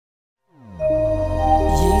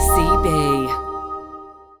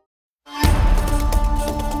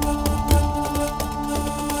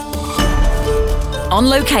On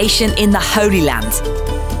location in the Holy Land,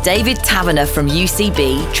 David Taverner from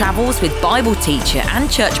UCB travels with Bible teacher and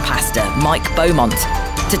church pastor Mike Beaumont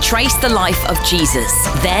to trace the life of Jesus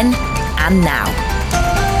then and now.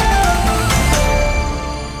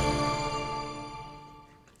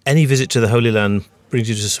 Any visit to the Holy Land brings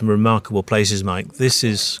you to some remarkable places, Mike. This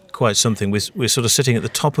is quite something. We're sort of sitting at the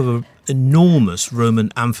top of an enormous Roman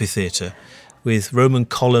amphitheatre with Roman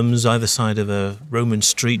columns either side of a Roman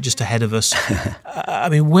street just ahead of us. I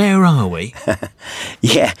mean, where are we?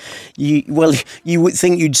 Yeah, you would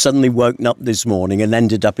think you'd suddenly woken up this morning and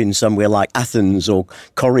ended up in somewhere like Athens or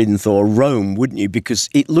Corinth or Rome, wouldn't you? Because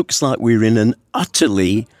it looks like we're in an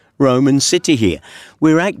utterly Roman city here.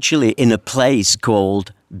 We're actually in a place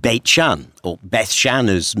called Bethshan, or Bethshan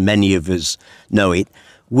as many of us know it,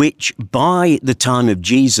 which by the time of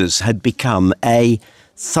Jesus had become a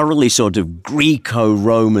thoroughly sort of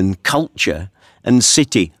Greco-Roman culture and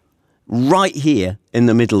city right here in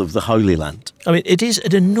the middle of the Holy Land. I mean, it is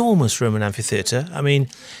an enormous Roman amphitheatre. I mean,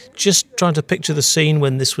 just trying to picture the scene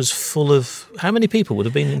when this was full of... How many people would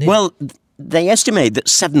have been in here? Well, they estimate that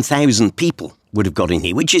 7,000 people would have got in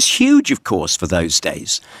here, which is huge, of course, for those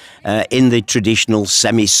days, in the traditional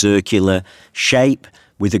semicircular shape,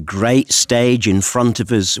 with a great stage in front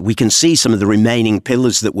of us. We can see some of the remaining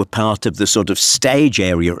pillars that were part of the sort of stage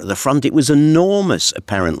area at the front. It was enormous,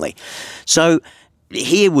 apparently. So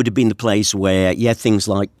here would have been the place where, things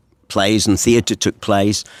like plays and theatre took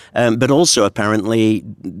place, but also apparently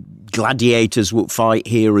gladiators would fight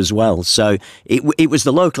here as well. So it was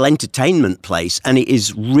the local entertainment place, and it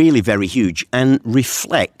is really very huge and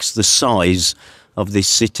reflects the size of this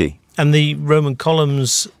city. And the Roman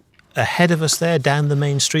columns ahead of us there, down the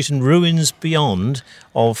main street, and ruins beyond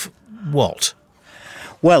of what?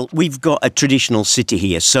 Well, we've got a traditional city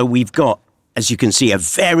here. So we've got, as you can see, a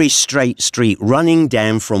very straight street running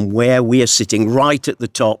down from where we are sitting right at the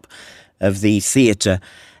top of the theatre.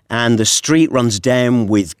 And the street runs down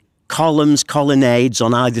with columns, colonnades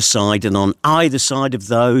on either side, and on either side of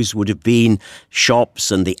those would have been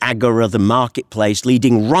shops and the agora, the marketplace,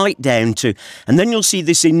 leading right down to, and then you'll see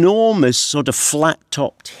this enormous sort of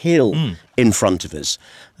flat-topped hill in front of us.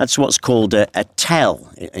 That's what's called a tell.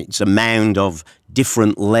 It's a mound of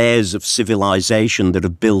different layers of civilization that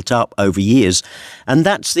have built up over years, and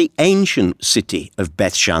that's the ancient city of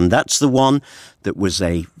Bethshan. That's the one that was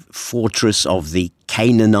a fortress of the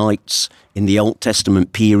Canaanites in the Old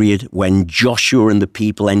Testament period when Joshua and the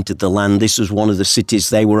people entered the land. This was one of the cities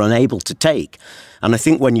they were unable to take. And I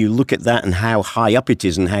think when you look at that and how high up it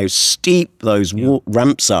is and how steep those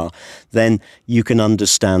ramps are, then you can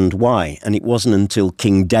understand why. And it wasn't until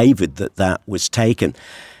King David that was taken.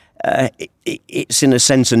 It's in a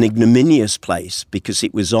sense an ignominious place because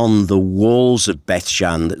it was on the walls of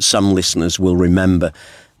Bethshan that some listeners will remember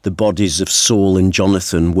the bodies of Saul and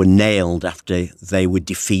Jonathan were nailed after they were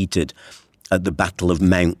defeated at the Battle of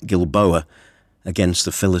Mount Gilboa against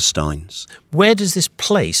the Philistines. Where does this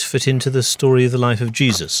place fit into the story of the life of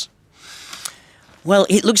Jesus? Well,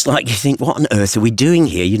 it looks like you think, what on earth are we doing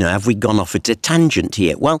here? You know, have we gone off at a tangent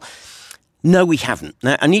here? Well, no, we haven't.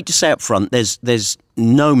 Now, I need to say up front, there's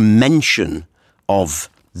no mention of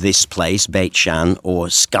this place, Beit Shan, or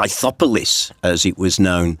Scythopolis, as it was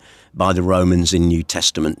known by the Romans in New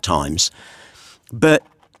Testament times. But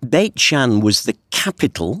Beit Shan was the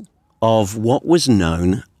capital of what was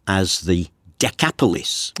known as the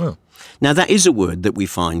Decapolis. Oh. Now, that is a word that we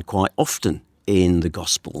find quite often in the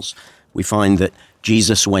Gospels. We find that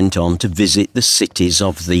Jesus went on to visit the cities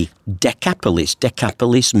of the Decapolis.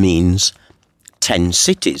 Decapolis means 10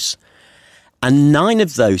 cities. And 9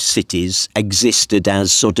 of those cities existed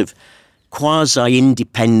as sort of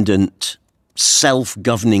quasi-independent,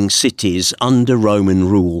 self-governing cities under Roman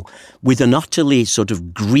rule, with an utterly sort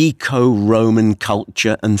of Greco-Roman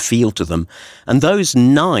culture and feel to them. And those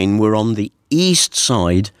 9 were on the east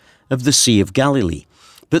side of the Sea of Galilee.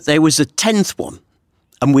 But there was a 10th one,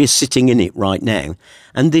 and we're sitting in it right now.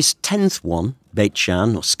 And this 10th one, Beit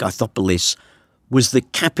Shan or Scythopolis, was the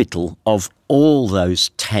capital of all those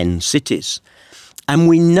 10 cities. And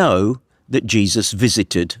we know that Jesus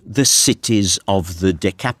visited the cities of the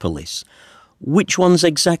Decapolis. Which ones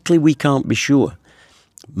exactly, we can't be sure.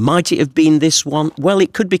 Might it have been this one? Well,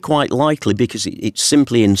 it could be quite likely because it's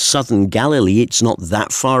simply in southern Galilee. It's not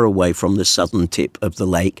that far away from the southern tip of the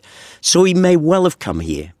lake. So he may well have come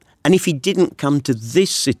here. And if he didn't come to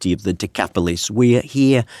this city of the Decapolis, we're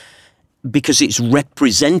here because it's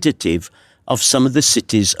representative of some of the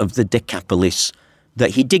cities of the Decapolis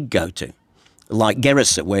that he did go to, like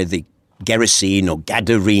Gerasa, where the Gerasene or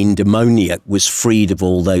Gadarene demoniac was freed of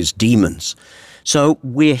all those demons. So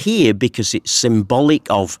we're here because it's symbolic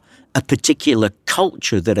of a particular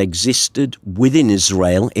culture that existed within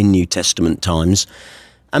Israel in New Testament times,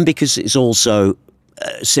 and because it's also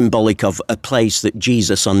symbolic of a place that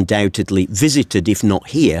Jesus undoubtedly visited, if not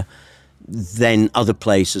here, then other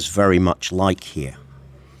places very much like here.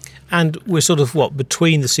 And we're sort of,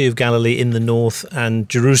 between the Sea of Galilee in the north and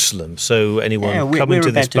Jerusalem. So anyone coming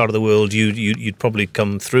to this part of the world, you'd probably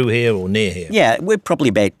come through here or near here. Yeah, we're probably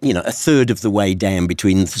about, a third of the way down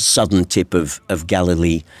between the southern tip of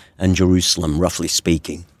Galilee and Jerusalem, roughly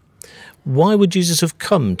speaking. Why would Jesus have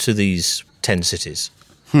come to these 10 cities?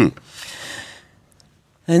 An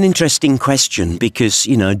interesting question, because,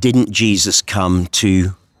 didn't Jesus come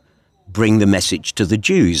to bring the message to the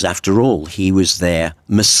Jews? After all, he was their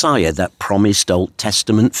Messiah, that promised Old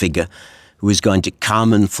Testament figure who was going to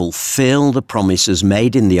come and fulfill the promises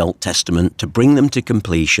made in the Old Testament to bring them to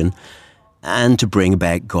completion and to bring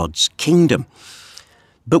about God's kingdom.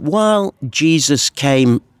 But while Jesus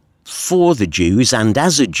came for the Jews and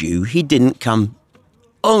as a Jew, he didn't come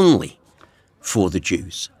only for the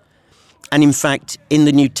Jews. And in fact, in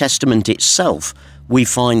the New Testament itself, we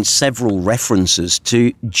find several references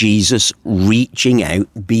to Jesus reaching out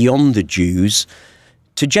beyond the Jews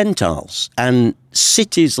to Gentiles. And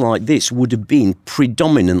cities like this would have been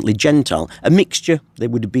predominantly Gentile. A mixture. There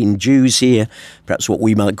would have been Jews here, perhaps what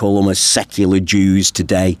we might call almost secular Jews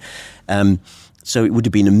today. So it would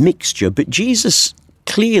have been a mixture. But Jesus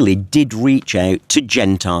clearly did reach out to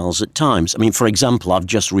Gentiles at times. I mean, for example, I've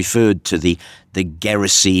just referred to the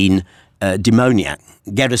Gerasene demoniac.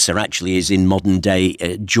 Gerasa actually is in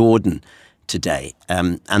modern-day Jordan today,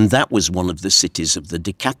 and that was one of the cities of the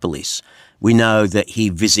Decapolis. We know that he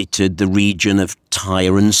visited the region of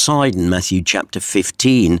Tyre and Sidon. Matthew chapter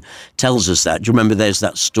 15 tells us that. Do you remember there's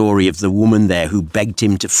that story of the woman there who begged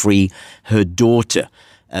him to free her daughter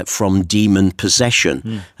from demon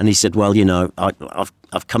possession? And he said, well,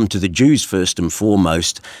 I've come to the Jews first and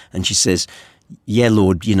foremost. And she says, yeah,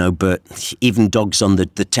 Lord, but even dogs on the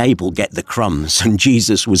table get the crumbs. And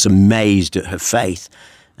Jesus was amazed at her faith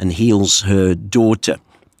and heals her daughter.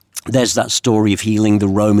 There's that story of healing the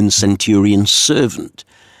Roman centurion's servant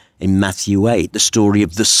in Matthew 8, the story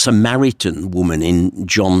of the Samaritan woman in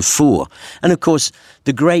John 4. And of course,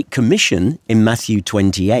 the Great Commission in Matthew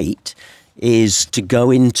 28 is to go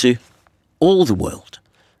into all the world.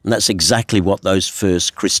 And that's exactly what those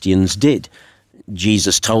first Christians did.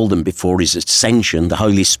 Jesus told them before his ascension, the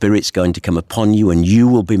Holy Spirit's going to come upon you and you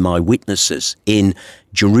will be my witnesses in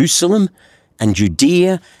Jerusalem and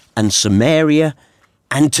Judea and Samaria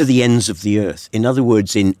and to the ends of the earth. In other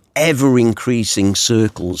words, in ever-increasing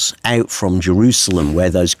circles out from Jerusalem where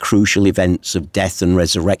those crucial events of death and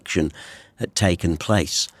resurrection had taken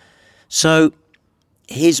place. So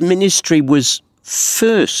his ministry was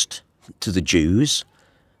first to the Jews,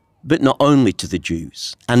 but not only to the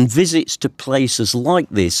Jews. And visits to places like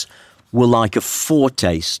this were like a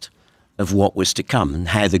foretaste of what was to come and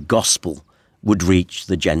how the gospel would reach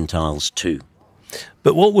the Gentiles too.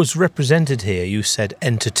 But what was represented here, you said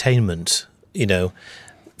entertainment,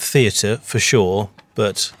 theatre for sure,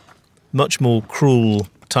 but much more cruel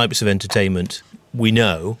types of entertainment, we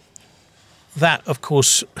know. That, of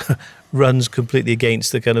course, runs completely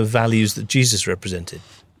against the kind of values that Jesus represented.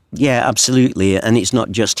 Yeah, absolutely. And it's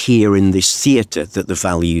not just here in this theatre that the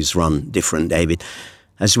values run different, David.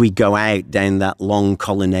 As we go out down that long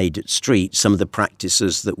colonnaded street, some of the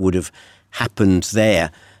practices that would have happened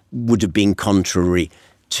there would have been contrary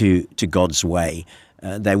to God's way.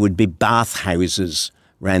 There would be bathhouses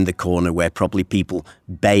round the corner where probably people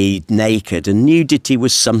bathed naked, and nudity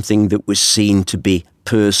was something that was seen to be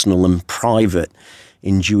personal and private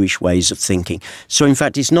in Jewish ways of thinking. So in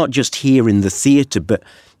fact, it's not just here in the theatre, but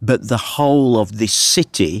the whole of this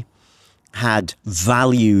city had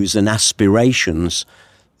values and aspirations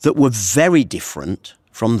that were very different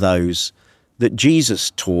from those that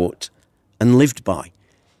Jesus taught and lived by.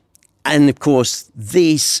 And of course,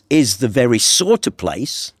 this is the very sort of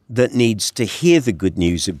place that needs to hear the good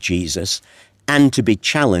news of Jesus and to be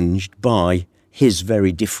challenged by his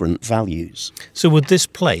very different values. So would this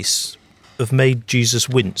place have made Jesus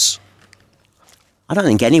wince? I don't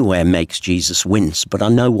think anywhere makes Jesus wince, but I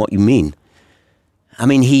know what you mean. I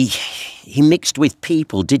mean, he mixed with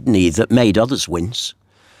people, didn't he, that made others wince.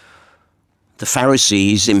 The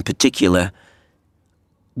Pharisees, in particular,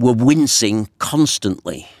 were wincing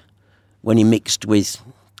constantly when he mixed with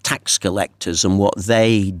tax collectors and what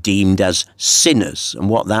they deemed as sinners. And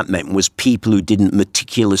what that meant was people who didn't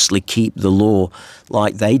meticulously keep the law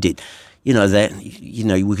like they did. We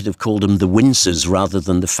could have called them the wincers rather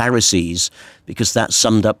than the Pharisees, because that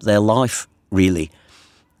summed up their life, really.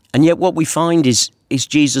 And yet what we find is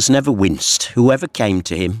Jesus never winced. Whoever came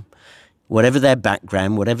to him, whatever their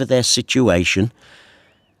background, whatever their situation,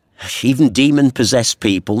 even demon-possessed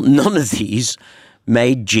people, none of these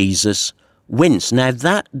made Jesus wince. Now,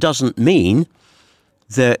 that doesn't mean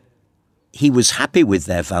that he was happy with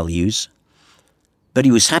their values, but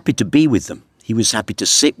he was happy to be with them. He was happy to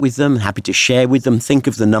sit with them, happy to share with them. Think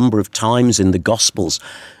of the number of times in the Gospels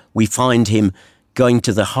we find him going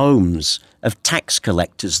to the homes of tax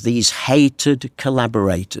collectors, these hated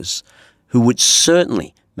collaborators who would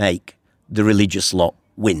certainly make the religious lot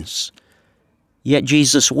wince. Yet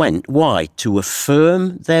Jesus went. Why? To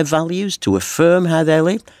affirm their values, to affirm how they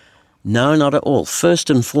live? No, not at all. First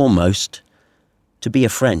and foremost, to be a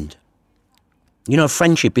friend. You know,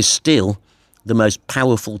 friendship is still the most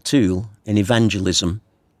powerful tool in evangelism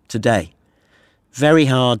today. Very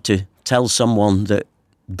hard to tell someone that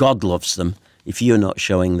God loves them if you're not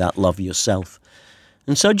showing that love yourself.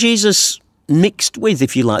 And so Jesus mixed with,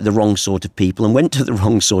 if you like, the wrong sort of people and went to the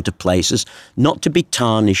wrong sort of places, not to be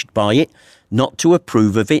tarnished by it, not to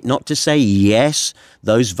approve of it, not to say, yes,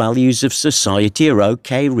 those values of society are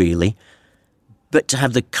okay, really, but to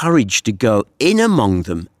have the courage to go in among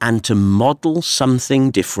them and to model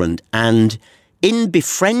something different. And in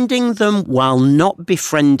befriending them while not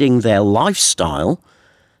befriending their lifestyle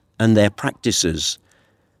and their practices,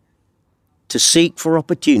 to seek for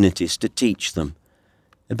opportunities to teach them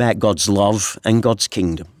about God's love and God's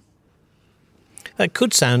kingdom. That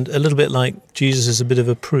could sound a little bit like Jesus is a bit of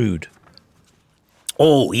a prude.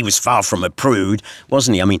 Oh, he was far from a prude,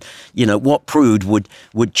 wasn't he? I mean, you know, what prude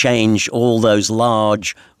would change all those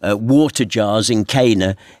large water jars in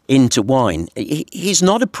Cana into wine? He's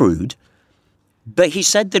not a prude, but he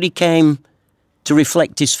said that he came to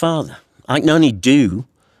reflect his Father. I can only do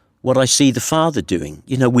what I see the Father doing.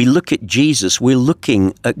 You know, we look at Jesus, we're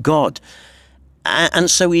looking at God. And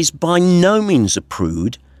so he's by no means a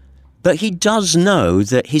prude, but he does know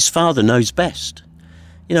that his Father knows best.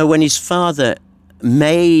 You know, when his Father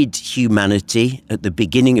made humanity at the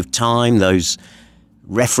beginning of time, those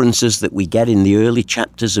references that we get in the early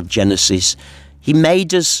chapters of Genesis, he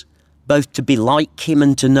made us both to be like him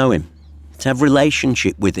and to know him, to have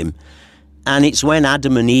relationship with him. And it's when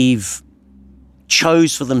Adam and Eve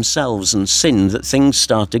chose for themselves and sinned that things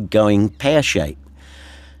started going pear-shaped.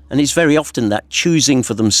 And it's very often that choosing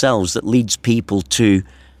for themselves that leads people to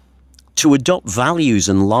adopt values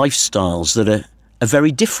and lifestyles that are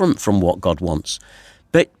very different from what God wants.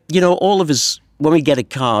 But, you know, all of us, when we get a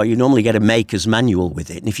car, you normally get a maker's manual with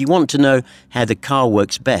it. And if you want to know how the car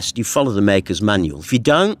works best, you follow the maker's manual. If you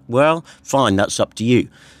don't, well, fine, that's up to you.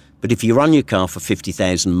 But if you run your car for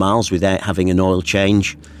 50,000 miles without having an oil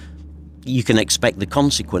change, you can expect the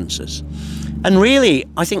consequences. And really,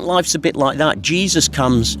 I think life's a bit like that. Jesus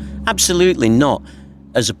comes absolutely not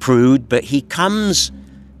as a prude, but he comes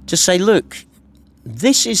to say, look,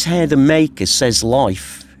 this is how the Maker says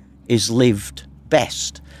life is lived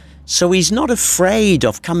best. So he's not afraid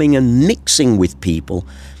of coming and mixing with people.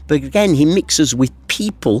 But again, he mixes with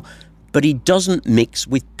people, but he doesn't mix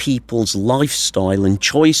with people's lifestyle and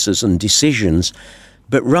choices and decisions.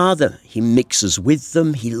 But rather, he mixes with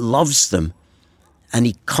them, he loves them, and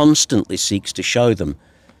he constantly seeks to show them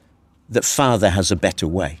that Father has a better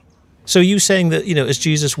way. So are you saying that, you know, as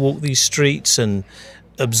Jesus walked these streets and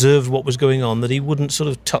observed what was going on, that he wouldn't sort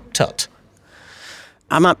of tut-tut?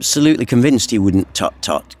 I'm absolutely convinced he wouldn't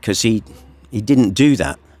tut-tut, because he didn't do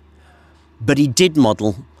that. But he did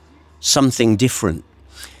model something different.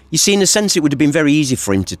 You see, in a sense, it would have been very easy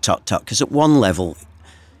for him to tut-tut, because at one level,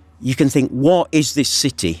 you can think, what is this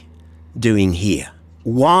city doing here?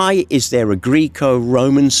 Why is there a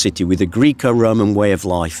Greco-Roman city with a Greco-Roman way of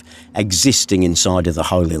life existing inside of the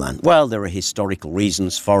Holy Land? Well, there are historical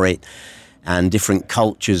reasons for it, and different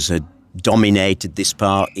cultures had dominated this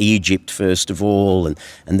part, Egypt first of all, and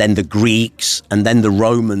then the Greeks, and then the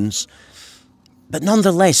Romans. But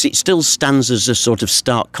nonetheless, it still stands as a sort of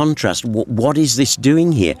stark contrast. What is this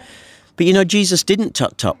doing here? But you know, Jesus didn't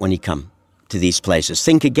tut-tut when he came to these places.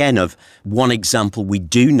 Think again of one example we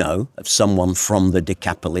do know of someone from the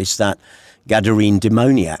Decapolis, that Gadarene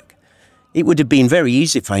demoniac. It would have been very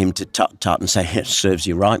easy for him to tut-tut and say, it serves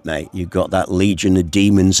you right, mate. You've got that legion of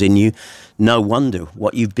demons in you. No wonder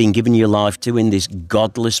what you've been giving your life to in this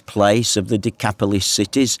godless place of the Decapolis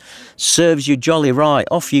cities serves you jolly right.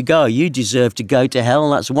 Off you go. You deserve to go to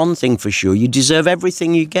hell. That's one thing for sure. You deserve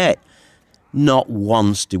everything you get. Not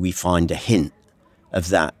once do we find a hint of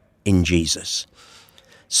that in Jesus.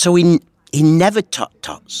 So he never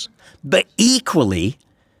tut-tuts, but equally,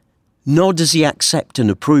 nor does he accept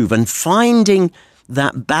and approve. And finding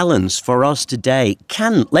that balance for us today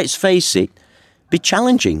can, let's face it, be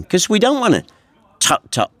challenging, because we don't want to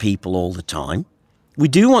tut-tut people all the time. we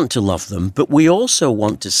do want to love them, but we also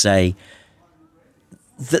want to say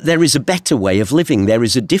that there is a better way of living. There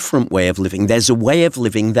is a different way of living. There's a way of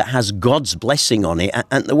living that has God's blessing on it,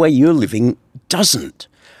 and the way you're living doesn't.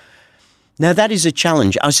 Now, that is a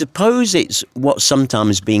challenge. I suppose it's what's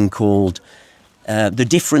sometimes being called the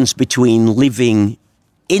difference between living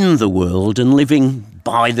in the world and living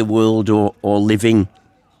by the world, or living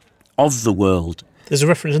of the world. There's a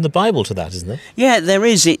reference in the Bible to that, isn't there? Yeah, there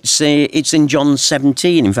is. It's in John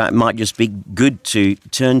 17. In fact, it might just be good to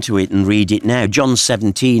turn to it and read it now. John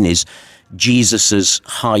 17 is Jesus's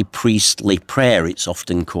high priestly prayer, it's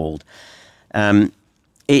often called.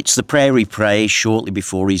 It's the prayer he prays shortly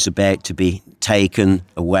before he's about to be taken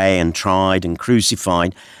away and tried and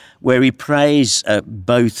crucified, where he prays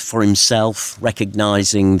both for himself,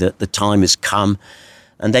 recognizing that the time has come,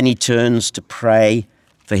 and then he turns to pray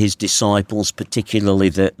for his disciples, particularly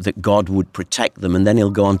that God would protect them, and then he'll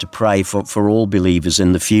go on to pray for all believers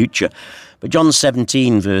in the future. But John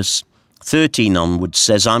 17, verse 13 onwards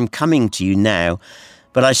says, I'm coming to you now,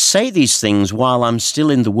 but I say these things while I'm still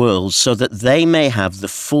in the world, so that they may have the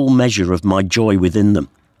full measure of my joy within them.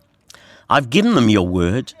 I've given them your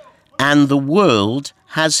word, and the world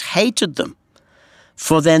has hated them,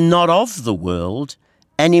 for they're not of the world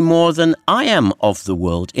any more than I am of the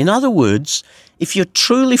world. In other words, if you're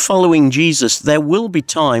truly following Jesus, there will be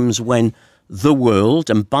times when the world,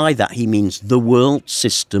 and by that he means the world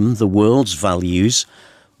system, the world's values,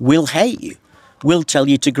 will hate you, will tell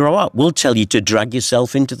you to grow up, will tell you to drag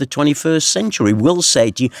yourself into the 21st century, will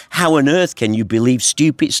say to you, how on earth can you believe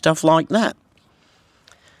stupid stuff like that?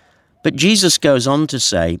 But Jesus goes on to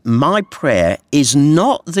say, my prayer is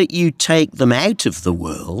not that you take them out of the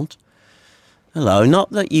world. Hello,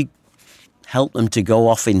 not that you help them to go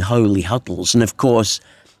off in holy huddles. And of course,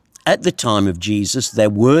 at the time of Jesus, there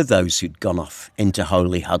were those who'd gone off into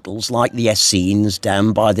holy huddles, like the Essenes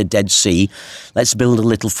down by the Dead Sea. Let's build a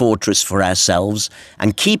little fortress for ourselves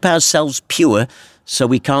and keep ourselves pure so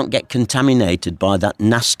we can't get contaminated by that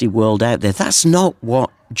nasty world out there. That's not what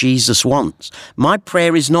Jesus wants. My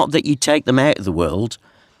prayer is not that you take them out of the world,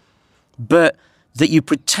 but that you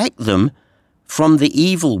protect them from the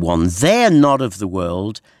evil one. They're not of the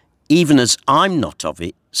world, even as I'm not of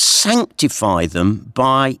it. Sanctify them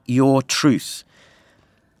by your truth.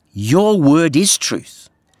 Your word is truth.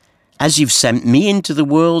 As you've sent me into the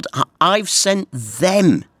world, I've sent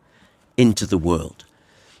them into the world.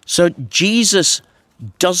 So Jesus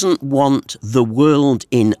doesn't want the world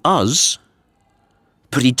in us,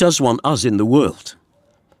 but he does want us in the world,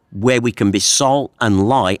 where we can be salt and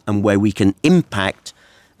light and where we can impact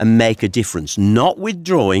and make a difference. Not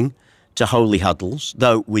withdrawing to holy huddles,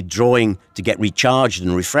 though withdrawing to get recharged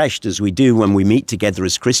and refreshed as we do when we meet together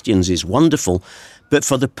as Christians is wonderful, but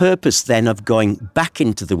for the purpose then of going back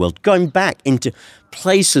into the world, going back into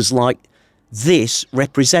places like this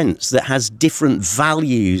represents, that has different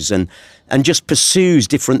values and just pursues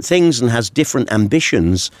different things and has different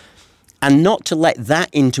ambitions, and not to let that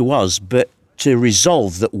into us, but to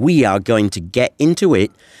resolve that we are going to get into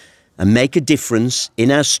it and make a difference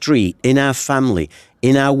in our street, in our family,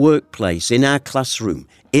 in our workplace, in our classroom,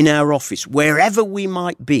 in our office, wherever we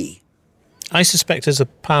might be. I suspect as a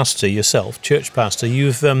pastor yourself, church pastor,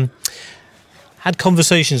 you've had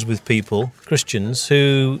conversations with people, Christians,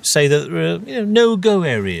 who say that there are no-go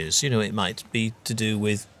areas. It might be to do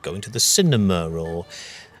with going to the cinema or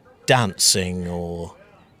dancing or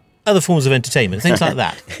other forms of entertainment, things like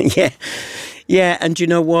that. Yeah, and you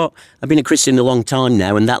know what? I've been a Christian a long time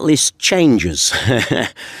now, and that list changes.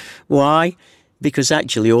 Why? Because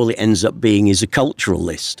actually all it ends up being is a cultural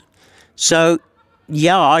list. So,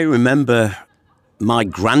 yeah, I remember my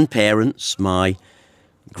grandparents on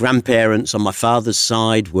my father's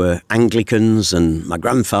side were Anglicans, and my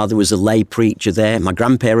grandfather was a lay preacher there. My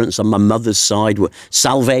grandparents on my mother's side were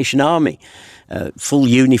Salvation Army, full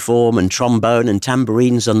uniform and trombone and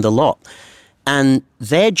tambourines and the lot. And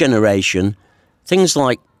their generation, things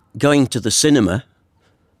like going to the cinema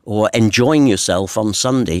or enjoying yourself on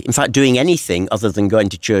Sunday, in fact, doing anything other than going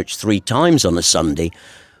to church 3 times on a Sunday,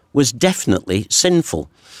 was definitely sinful.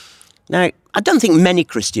 Now, I don't think many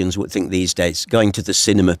Christians would think these days going to the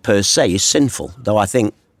cinema per se is sinful, though I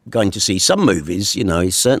think going to see some movies,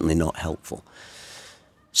 is certainly not helpful.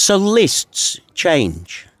 So lists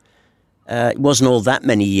change. It wasn't all that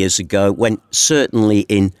many years ago when certainly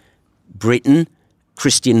in Britain,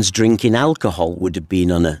 Christians drinking alcohol would have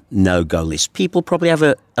been on a no-go list. People probably have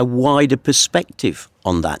a wider perspective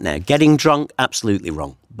on that now. Getting drunk, absolutely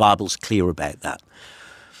wrong. Bible's clear about that.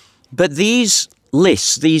 But these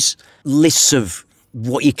lists of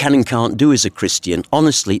what you can and can't do as a Christian,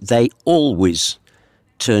 honestly, they always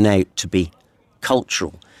turn out to be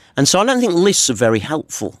cultural. And so I don't think lists are very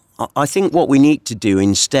helpful. I think what we need to do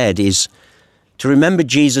instead is to remember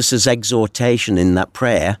Jesus' exhortation in that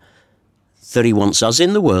prayer that he wants us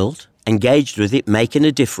in the world, engaged with it, making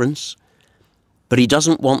a difference, but he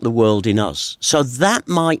doesn't want the world in us. So that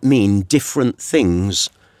might mean different things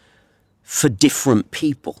for different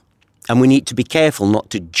people. And we need to be careful not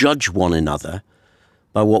to judge one another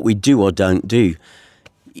by what we do or don't do.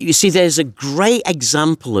 You see, there's a great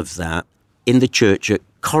example of that in the church at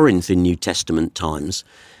Corinth in New Testament times,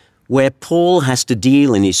 where Paul has to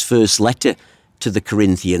deal in his first letter to the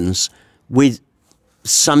Corinthians with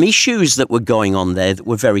some issues that were going on there that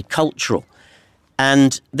were very cultural.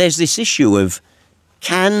 And there's this issue of,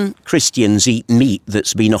 can Christians eat meat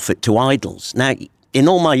that's been offered to idols? Now, in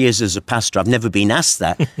all my years as a pastor, I've never been asked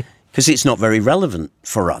that because it's not very relevant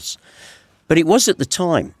for us. But it was at the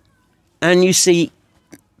time. And you see,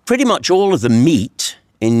 pretty much all of the meat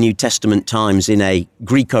in New Testament times in a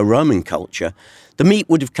Greco-Roman culture, the meat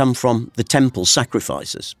would have come from the temple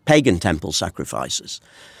sacrifices, pagan temple sacrifices.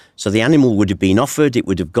 So the animal would have been offered, it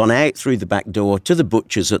would have gone out through the back door to the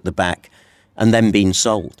butchers at the back and then been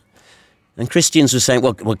sold. And Christians were saying,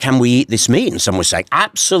 well, can we eat this meat? And some were saying,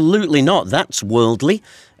 absolutely not, that's worldly.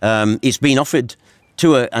 It's been offered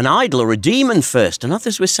to an idol or a demon first. And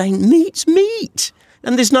others were saying, meat's meat.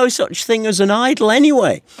 And there's no such thing as an idol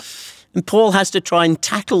anyway. And Paul has to try and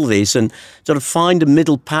tackle this and sort of find a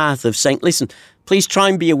middle path of saying, listen, please try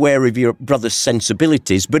and be aware of your brother's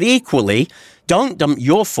sensibilities, but equally, don't dump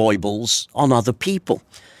your foibles on other people.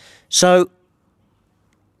 So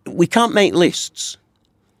we can't make lists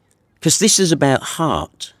because this is about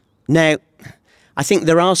heart. Now, I think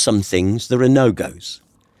there are some things that are no-goes.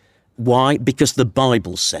 Why? Because the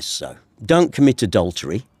Bible says so. Don't commit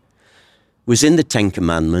adultery. Was in the Ten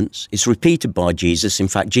Commandments. It's repeated by Jesus. In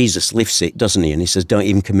fact, Jesus lifts it, doesn't he? And he says, don't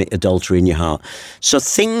even commit adultery in your heart. So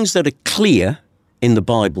things that are clear in the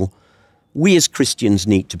Bible, we as Christians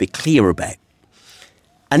need to be clear about.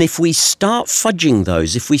 And if we start fudging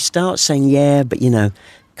those, if we start saying, yeah, but you know,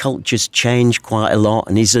 culture's changed quite a lot,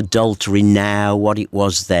 and is adultery now what it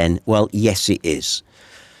was then? Well, yes, it is.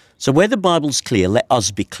 So where the Bible's clear, let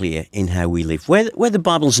us be clear in how we live. Where the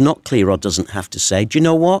Bible's not clear or doesn't have to say, do you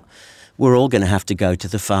know what? We're all going to have to go to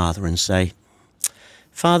the Father and say,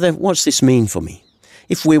 Father, what's this mean for me?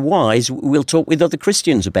 If we're wise, we'll talk with other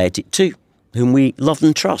Christians about it too, whom we love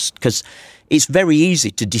and trust, because it's very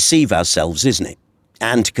easy to deceive ourselves, isn't it?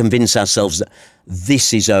 And to convince ourselves that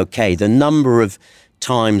this is okay. The number of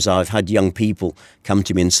times I've had young people come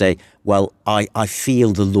to me and say, well, I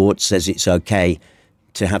feel the Lord says it's okay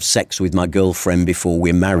to have sex with my girlfriend before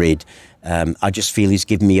we're married. I just feel he's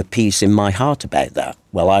given me a peace in my heart about that.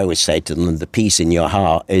 Well, I always say to them, the peace in your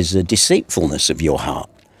heart is a deceitfulness of your heart.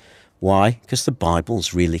 Why? Because the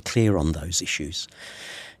Bible's really clear on those issues.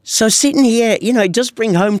 So sitting here, you know, it does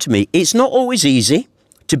bring home to me, it's not always easy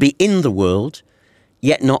to be in the world,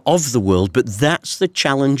 yet not of the world, but that's the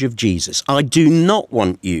challenge of Jesus. I do not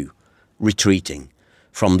want you retreating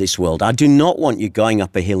from this world. I do not want you going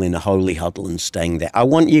up a hill in a holy huddle and staying there. I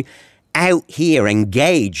want you out here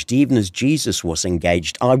engaged, even as Jesus was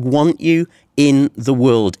engaged. I want you in the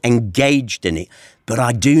world, engaged in it, but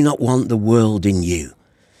I do not want the world in you.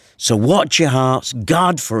 So watch your hearts,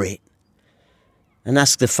 guard for it, and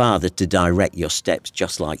ask the Father to direct your steps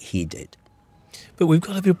just like he did. But we've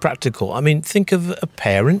got to be practical. I mean, think of a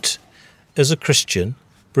parent as a Christian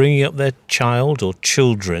bringing up their child or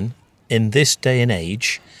children in this day and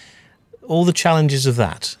age, all the challenges of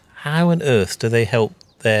that. How on earth do they help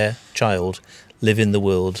their child live in the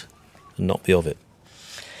world and not be of it?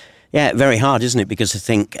 Yeah, very hard, isn't it? Because I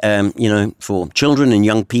think, you know, for children and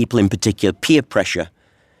young people in particular, peer pressure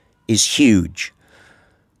is huge.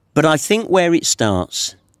 But I think where it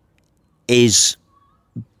starts is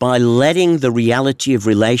by letting the reality of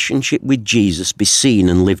relationship with Jesus be seen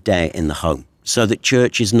and lived out in the home, so that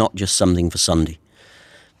church is not just something for Sunday,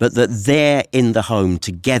 but that they're in the home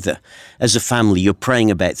together as a family. You're praying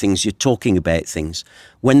about things, you're talking about things.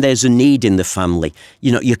 When there's a need in the family,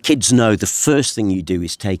 you know, your kids know the first thing you do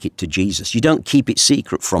is take it to Jesus. You don't keep it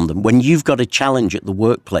secret from them. When you've got a challenge at the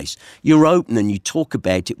workplace, you're open and you talk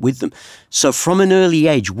about it with them. So from an early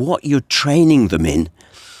age, what you're training them in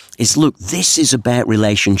is, look, this is about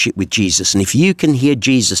relationship with Jesus. And if you can hear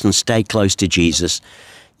Jesus and stay close to Jesus,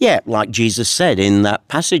 yeah, like Jesus said in that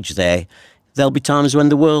passage there, there'll be times when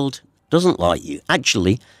the world doesn't like you.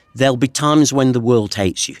 Actually, there'll be times when the world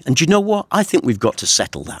hates you. And do you know what? I think we've got to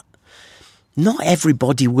settle that. Not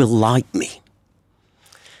everybody will like me.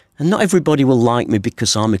 And not everybody will like me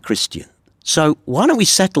because I'm a Christian. So why don't we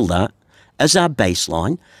settle that as our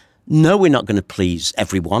baseline? No, we're not going to please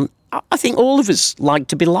everyone. I think all of us like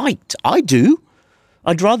to be liked. I do.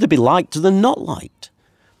 I'd rather be liked than not liked.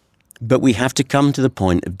 But we have to come to the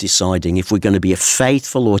point of deciding if we're going to be a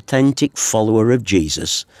faithful, authentic follower of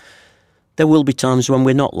Jesus. There will be times when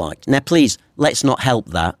we're not liked. Now, please, let's not help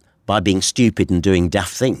that by being stupid and doing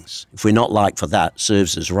daft things. If we're not liked for that,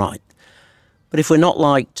 serves us right. But if we're not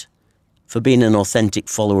liked for being an authentic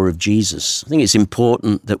follower of Jesus, I think it's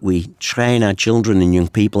important that we train our children and young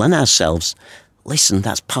people and ourselves. Listen,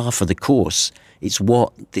 that's par for the course. It's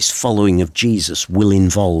what this following of Jesus will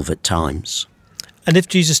involve at times. And if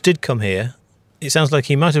Jesus did come here, it sounds like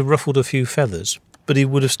he might have ruffled a few feathers, but he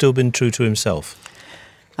would have still been true to himself.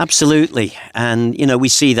 Absolutely. And, we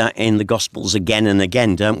see that in the Gospels again and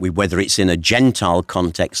again, don't we? Whether it's in a Gentile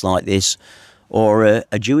context like this or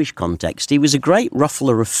a Jewish context. He was a great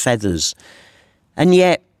ruffler of feathers. And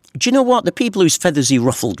yet, do you know what? The people whose feathers he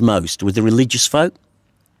ruffled most were the religious folk.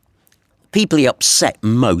 People he upset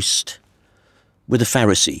most were the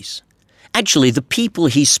Pharisees. Actually, the people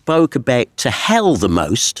he spoke about to hell the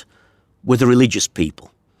most were the religious people.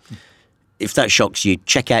 If that shocks you,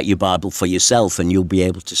 check out your Bible for yourself and you'll be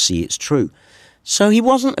able to see it's true. So he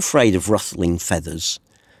wasn't afraid of ruffling feathers.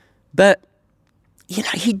 But,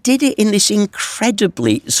 he did it in this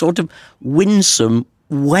incredibly sort of winsome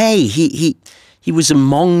way. He was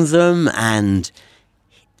among them and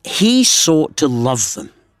he sought to love them.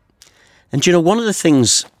 And, one of the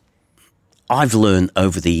things I've learned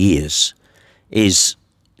over the years is,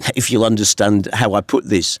 if you'll understand how I put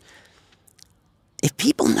this, if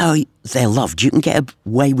people know they're loved, you can get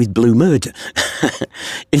away with blue murder.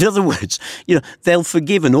 In other words, they'll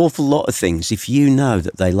forgive an awful lot of things if you know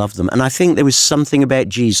that they love them. And I think there was something about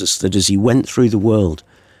Jesus that as he went through the world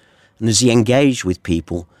and as he engaged with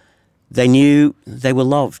people, they knew they were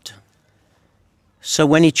loved. So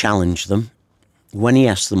when he challenged them, when he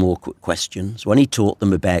asked them awkward questions, when he taught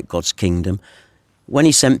them about God's kingdom, when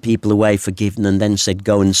he sent people away forgiven and then said,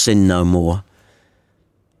 go and sin no more,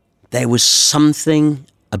 there was something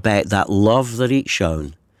about that love that he'd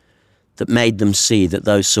shown that made them see that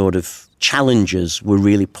those sort of challenges were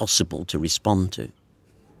really possible to respond to.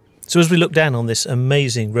 So as we look down on this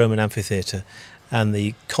amazing Roman amphitheatre and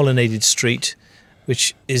the colonnaded street,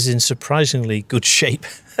 which is in surprisingly good shape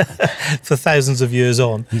for thousands of years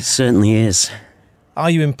on. It certainly is. Are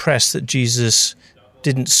you impressed that Jesus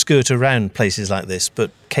didn't skirt around places like this,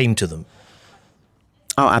 but came to them?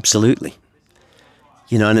 Oh, absolutely.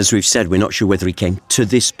 And as we've said, we're not sure whether he came to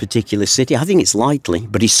this particular city. I think it's likely,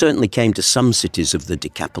 but he certainly came to some cities of the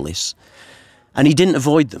Decapolis. And he didn't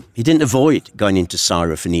avoid them. He didn't avoid going into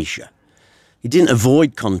Syrophoenicia. He didn't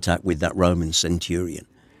avoid contact with that Roman centurion.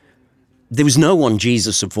 There was no one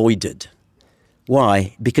Jesus avoided.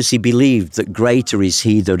 Why? Because he believed that greater is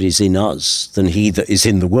he that is in us than he that is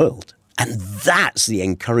in the world. And that's the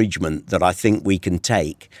encouragement that I think we can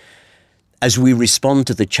take as we respond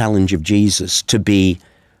to the challenge of Jesus to be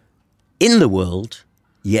in the world,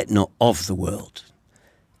 yet not of the world.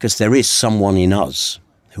 Because there is someone in us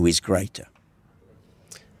who is greater.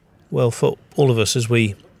 Well, for all of us, as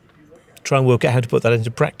we try and work out how to put that into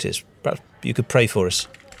practice, perhaps you could pray for us.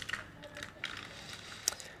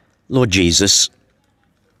 Lord Jesus,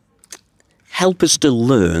 help us to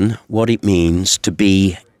learn what it means to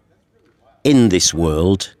be in this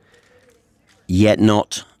world, yet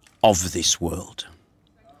not of this world.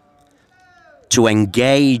 To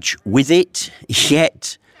engage with it,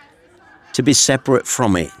 yet to be separate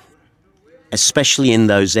from it, especially in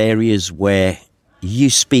those areas where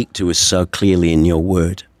you speak to us so clearly in your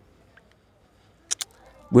word.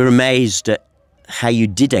 We're amazed at how you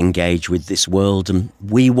did engage with this world, and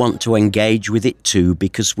we want to engage with it too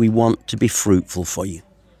because we want to be fruitful for you.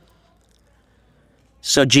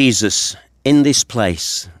 So Jesus, in this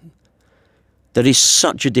place, there is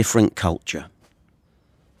such a different culture.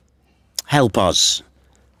 Help us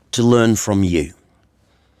to learn from you,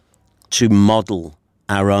 to model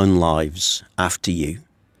our own lives after you,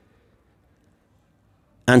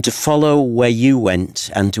 and to follow where you went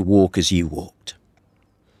and to walk as you walked,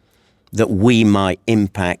 that we might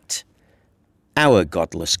impact our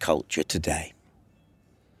godless culture today.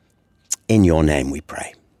 In your name we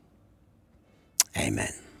pray.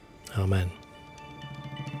 Amen. Amen.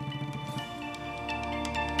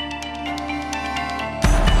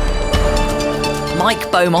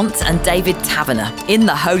 Mike Beaumont and David Taverner in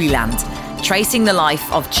the Holy Land, tracing the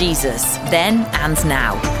life of Jesus then and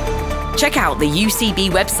now. Check out the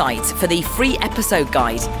UCB website for the free episode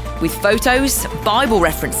guide with photos, Bible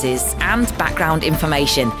references and background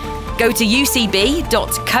information. Go to ucb.co.uk/Jesus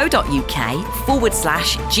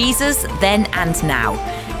then and now.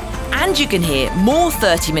 And you can hear more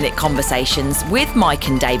 30-minute conversations with Mike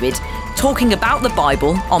and David talking about the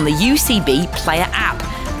Bible on the UCB Player app.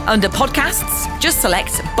 Under podcasts, just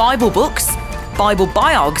select Bible Books, Bible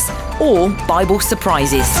Biogs, or Bible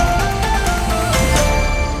Surprises.